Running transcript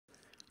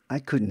I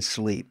couldn't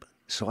sleep,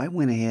 so I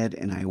went ahead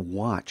and I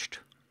watched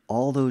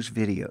all those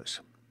videos.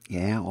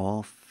 Yeah,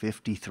 all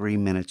 53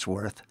 minutes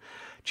worth,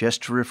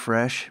 just to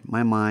refresh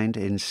my mind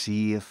and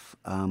see if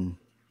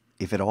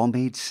it all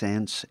made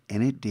sense,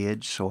 and it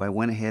did. So I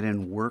went ahead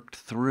and worked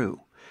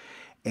through.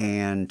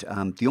 And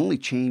the only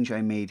change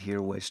I made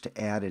here was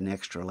to add an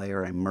extra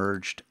layer. I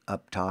merged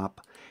up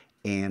top,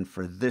 and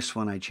for this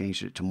one I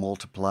changed it to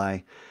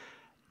multiply.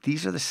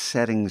 These are the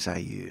settings I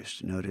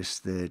used. Notice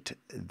that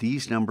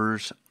these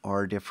numbers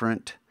are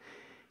different,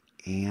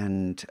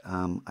 and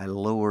I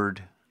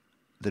lowered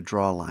the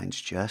draw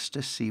lines just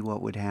to see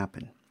what would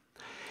happen.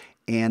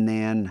 And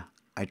then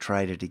I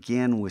tried it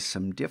again with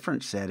some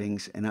different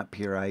settings, and up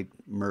here I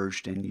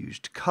merged and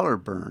used color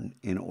burn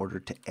in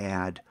order to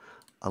add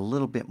a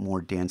little bit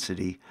more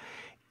density,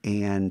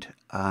 and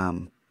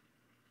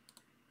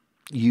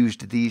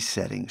used these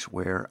settings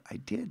where I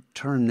did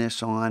turn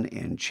this on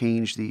and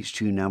change these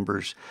two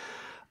numbers.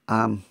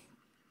 I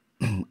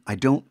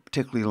don't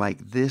particularly like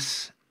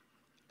this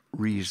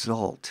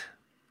result.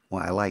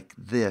 Well, I like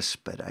this,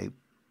 but I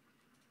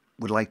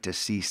would like to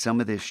see some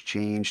of this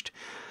changed.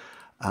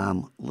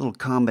 A little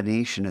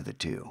combination of the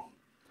two.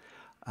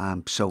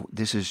 So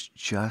this is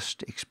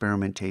just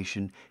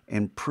experimentation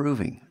and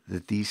proving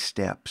that these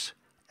steps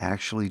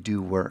actually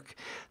do work.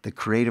 The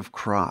creative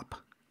crop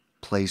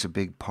plays a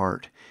big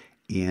part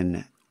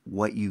in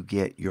what you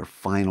get your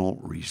final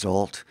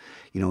result.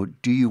 You know,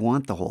 do you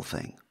want the whole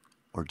thing,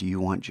 or do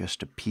you want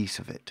just a piece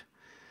of it?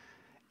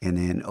 And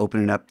then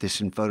opening up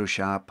this in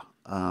Photoshop,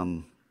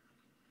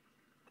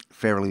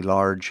 fairly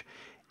large,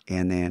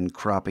 and then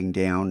cropping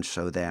down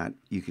so that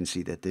you can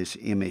see that this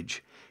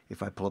image,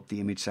 if I pull up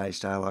the image size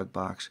dialog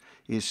box,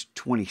 is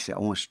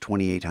almost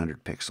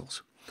 2800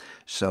 pixels.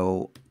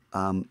 So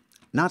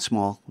not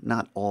small,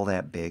 not all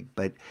that big,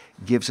 but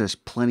gives us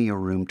plenty of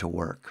room to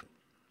work.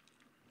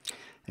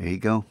 There you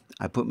go.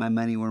 I put my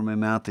money where my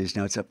mouth is.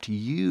 Now it's up to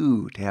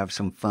you to have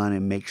some fun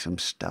and make some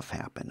stuff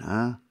happen,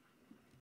 huh?